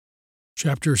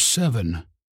Chapter 7.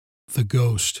 The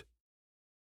Ghost.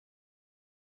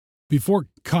 Before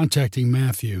contacting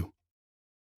Matthew,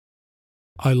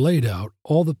 I laid out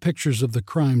all the pictures of the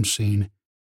crime scene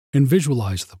and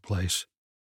visualized the place,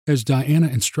 as Diana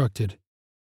instructed.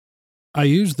 I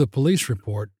used the police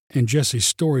report and Jesse's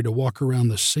story to walk around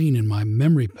the scene in my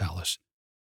memory palace,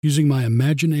 using my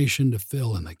imagination to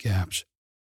fill in the gaps.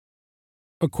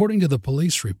 According to the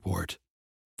police report,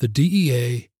 the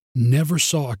DEA never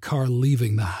saw a car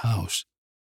leaving the house,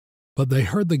 but they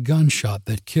heard the gunshot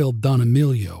that killed Don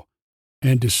Emilio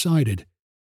and decided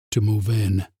to move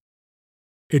in.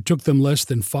 It took them less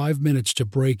than 5 minutes to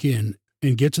break in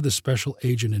and get to the special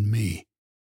agent and me.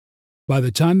 By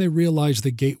the time they realized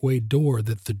the gateway door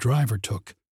that the driver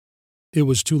took, it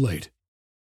was too late.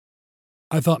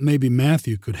 I thought maybe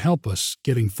Matthew could help us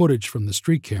getting footage from the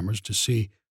street cameras to see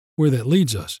where that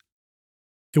leads us.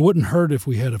 It wouldn't hurt if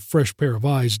we had a fresh pair of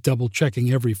eyes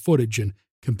double-checking every footage and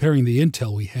comparing the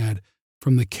intel we had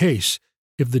from the case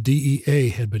if the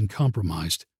DEA had been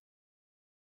compromised.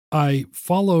 I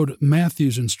followed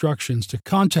Matthew's instructions to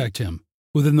contact him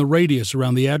within the radius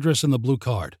around the address in the blue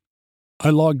card. I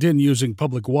logged in using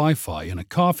public Wi-Fi in a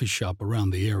coffee shop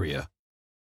around the area.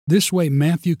 This way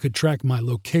Matthew could track my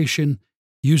location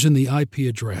using the IP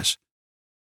address.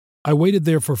 I waited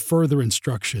there for further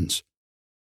instructions.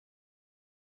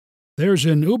 "There's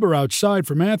an Uber outside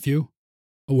for Matthew,"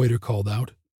 a waiter called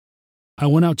out. I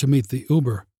went out to meet the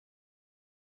Uber.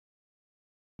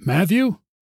 "Matthew?"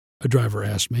 a driver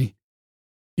asked me.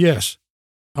 "Yes,"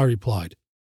 I replied,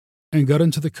 and got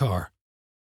into the car.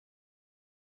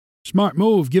 "Smart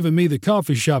move giving me the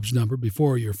coffee shop's number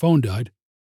before your phone died,"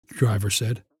 the driver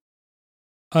said.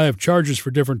 "I have charges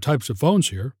for different types of phones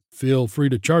here. Feel free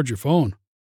to charge your phone,"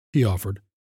 he offered,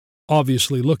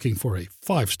 obviously looking for a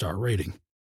 5-star rating.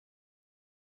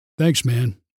 "Thanks,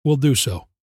 man. We'll do so,"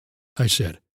 I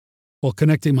said, while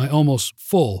connecting my almost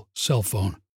full cell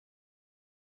phone.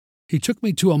 He took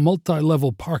me to a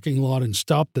multi-level parking lot and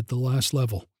stopped at the last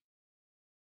level.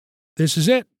 "This is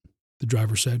it," the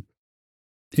driver said.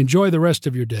 "Enjoy the rest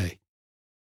of your day."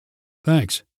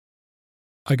 "Thanks."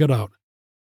 I got out,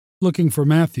 looking for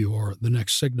Matthew or the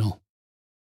next signal.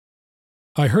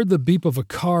 I heard the beep of a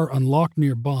car unlock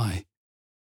nearby.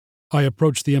 I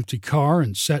approached the empty car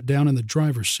and sat down in the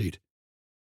driver's seat.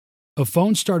 A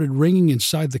phone started ringing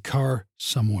inside the car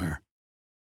somewhere.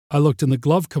 I looked in the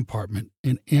glove compartment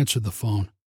and answered the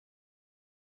phone.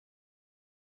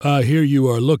 "I hear you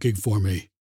are looking for me,"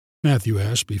 Matthew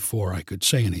asked before I could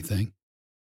say anything.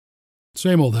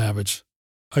 "Same old habits,"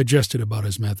 I jested about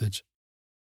his methods.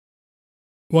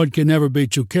 "One can never be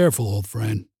too careful, old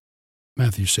friend,"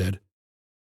 Matthew said,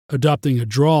 adopting a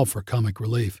drawl for comic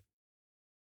relief.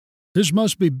 "This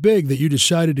must be big that you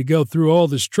decided to go through all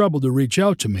this trouble to reach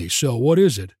out to me, so what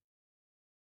is it?"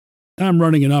 "I'm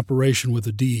running an operation with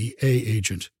a DEA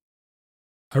agent.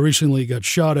 I recently got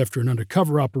shot after an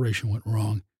undercover operation went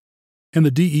wrong, and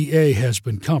the DEA has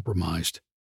been compromised."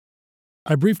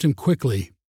 I briefed him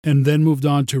quickly and then moved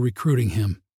on to recruiting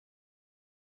him.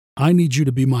 "I need you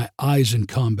to be my eyes in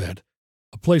combat,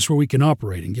 a place where we can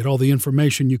operate and get all the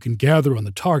information you can gather on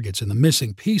the targets and the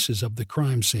missing pieces of the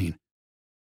crime scene."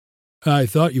 "I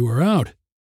thought you were out,"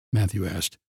 Matthew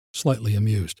asked, slightly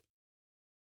amused.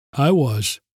 "I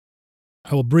was.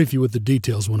 I will brief you with the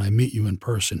details when I meet you in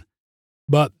person.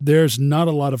 But there's not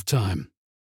a lot of time.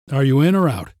 Are you in or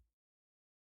out?"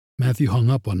 Matthew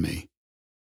hung up on me.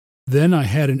 Then I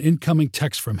had an incoming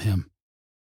text from him.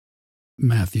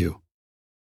 "Matthew.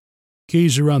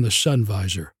 Keys are on the sun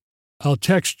visor. I'll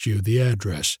text you the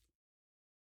address."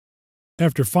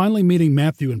 After finally meeting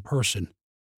Matthew in person,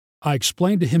 I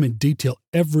explained to him in detail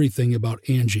everything about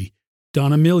Angie,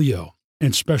 Don Emilio,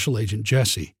 and Special Agent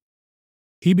Jesse.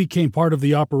 He became part of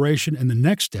the operation, and the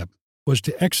next step was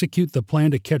to execute the plan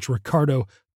to catch Ricardo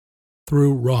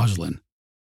through Roslyn.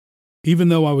 Even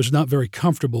though I was not very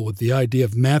comfortable with the idea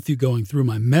of Matthew going through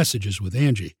my messages with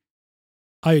Angie,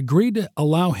 I agreed to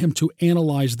allow him to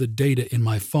analyze the data in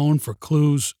my phone for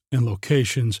clues and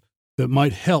locations that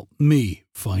might help me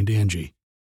find Angie.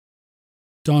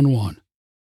 Don Juan.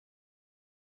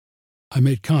 I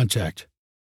made contact.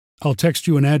 I'll text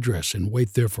you an address and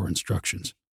wait there for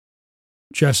instructions.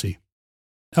 Jesse.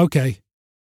 Okay.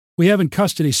 We have in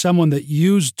custody someone that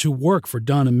used to work for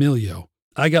Don Emilio.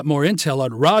 I got more intel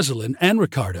on Rosalind and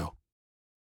Ricardo.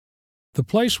 The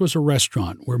place was a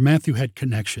restaurant where Matthew had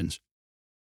connections.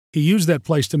 He used that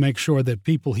place to make sure that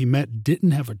people he met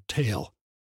didn't have a tail.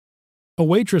 A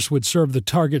waitress would serve the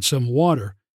target some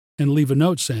water and leave a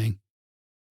note saying,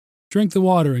 "Drink the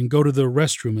water and go to the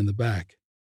restroom in the back."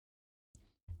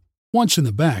 Once in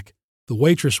the back, the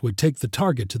waitress would take the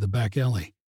target to the back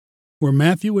alley, where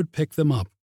Matthew would pick them up.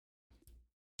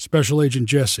 "Special Agent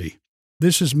Jesse,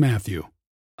 this is Matthew,"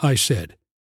 I said,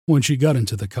 when she got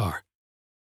into the car.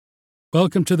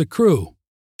 "Welcome to the crew,"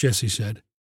 Jesse said,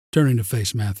 turning to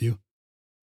face Matthew.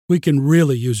 "We can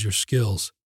really use your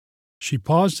skills." She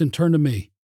paused and turned to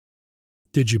me.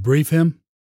 "Did you brief him?"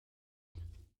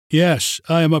 "Yes,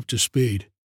 I am up to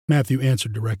speed," Matthew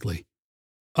answered directly.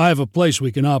 "I have a place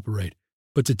we can operate,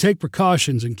 but to take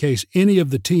precautions in case any of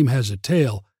the team has a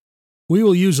tail, we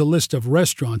will use a list of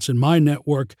restaurants in my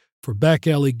network for back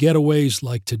alley getaways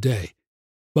like today.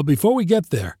 But before we get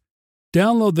there,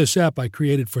 download this app I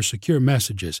created for secure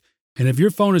messages, and if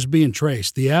your phone is being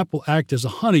traced, the app will act as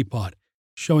a honeypot,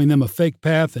 showing them a fake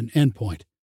path and endpoint.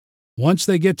 Once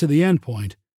they get to the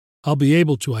endpoint, I'll be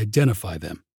able to identify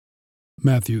them."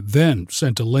 Matthew then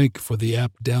sent a link for the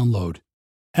app download.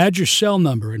 "Add your cell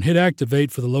number and hit activate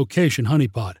for the location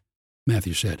honeypot,"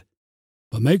 Matthew said.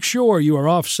 "But make sure you are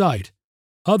off-site.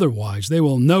 Otherwise, they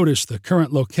will notice the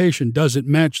current location doesn't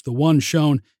match the one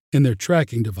shown in their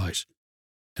tracking device.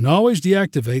 And always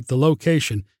deactivate the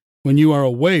location when you are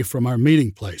away from our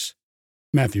meeting place,"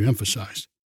 Matthew emphasized.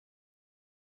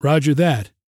 "Roger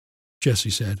that," Jesse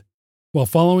said, while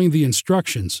following the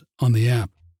instructions on the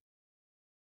app.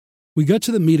 We got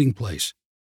to the meeting place.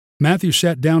 Matthew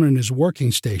sat down in his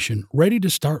working station, ready to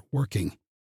start working.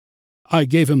 I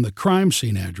gave him the crime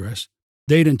scene address,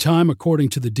 date and time according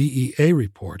to the DEA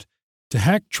report, to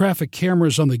hack traffic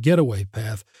cameras on the getaway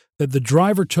path that the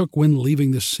driver took when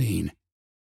leaving the scene.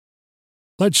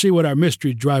 "Let's see what our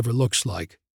mystery driver looks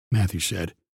like," Matthew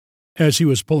said, as he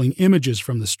was pulling images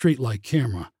from the streetlight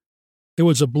camera. It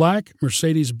was a black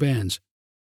Mercedes-Benz.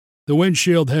 The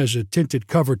windshield has a tinted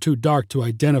cover too dark to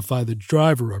identify the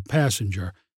driver or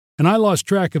passenger, and I lost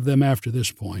track of them after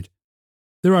this point.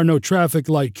 There are no traffic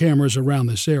light cameras around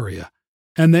this area,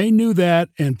 and they knew that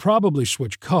and probably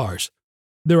switched cars.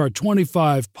 There are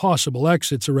 25 possible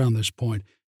exits around this point,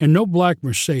 and no black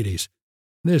Mercedes.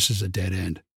 This is a dead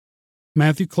end.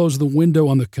 Matthew closed the window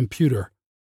on the computer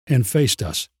and faced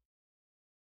us.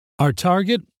 "Our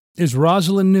target is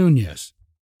Rosalind Nunez."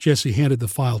 Jesse handed the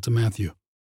file to Matthew.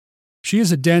 "She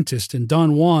is a dentist, and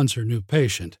Don Juan's her new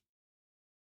patient."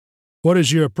 "What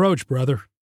is your approach, brother?"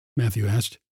 Matthew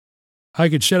asked. "I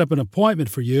could set up an appointment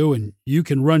for you, and you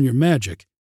can run your magic."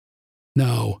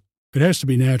 "No, it has to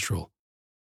be natural.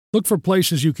 Look for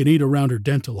places you can eat around her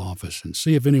dental office and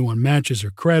see if anyone matches her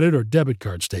credit or debit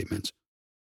card statements."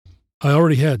 I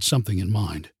already had something in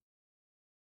mind.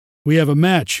 "We have a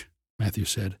match," Matthew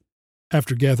said,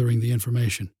 after gathering the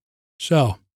information.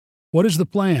 "So, what is the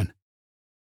plan?"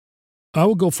 "I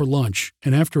will go for lunch,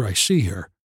 and after I see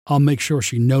her, I'll make sure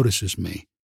she notices me.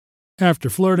 After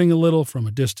flirting a little from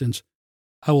a distance,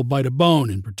 I will bite a bone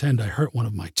and pretend I hurt one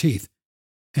of my teeth,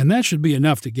 and that should be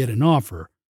enough to get an offer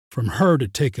from her to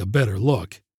take a better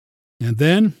look. And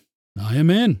then I am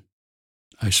in."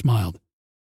 I smiled.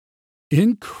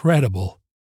 "Incredible."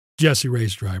 Jesse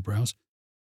raised her eyebrows.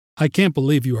 "I can't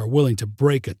believe you are willing to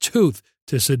break a tooth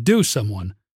to seduce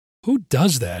someone. Who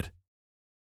does that?"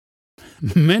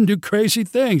 "Men do crazy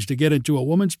things to get into a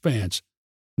woman's pants,"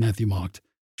 Matthew mocked,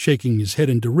 shaking his head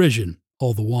in derision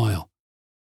all the while.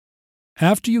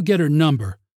 "After you get her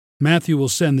number, Matthew will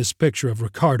send this picture of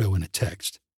Ricardo in a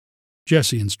text,"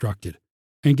 Jesse instructed,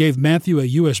 and gave Matthew a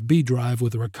USB drive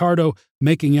with Ricardo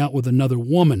making out with another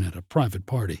woman at a private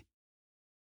party.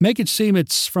 "Make it seem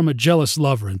it's from a jealous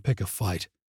lover and pick a fight."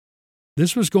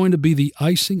 This was going to be the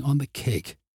icing on the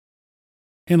cake.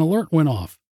 An alert went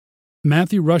off.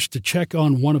 Matthew rushed to check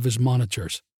on one of his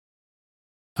monitors.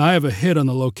 "I have a hit on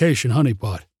the location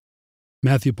honeypot."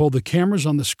 Matthew pulled the cameras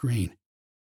on the screen.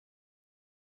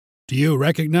 "Do you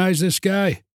recognize this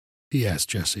guy?" he asked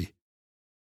Jesse.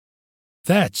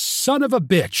 "That son of a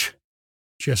bitch!"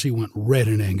 Jesse went red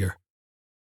in anger.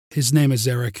 "His name is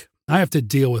Eric. I have to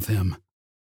deal with him,"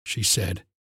 she said,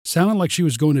 sounding like she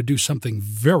was going to do something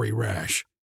very rash.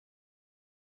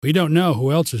 "We don't know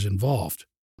who else is involved,"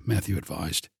 Matthew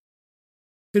advised.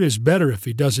 "It is better if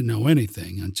he doesn't know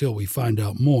anything until we find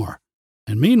out more,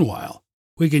 and meanwhile,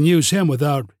 we can use him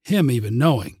without him even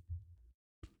knowing."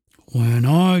 "When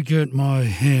I get my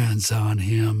hands on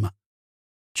him,"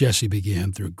 Jesse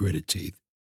began through gritted teeth,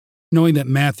 knowing that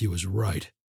Matthew was right.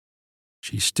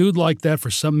 She stewed like that for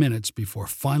some minutes before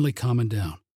finally calming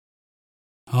down.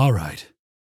 "All right.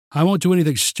 I won't do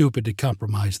anything stupid to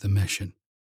compromise the mission."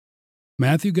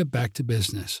 Matthew got back to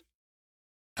business.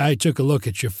 "I took a look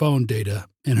at your phone data,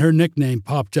 and her nickname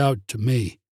popped out to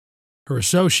me. Her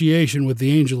association with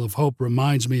the Angel of Hope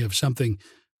reminds me of something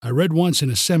I read once in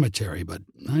a cemetery, but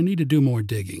I need to do more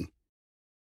digging.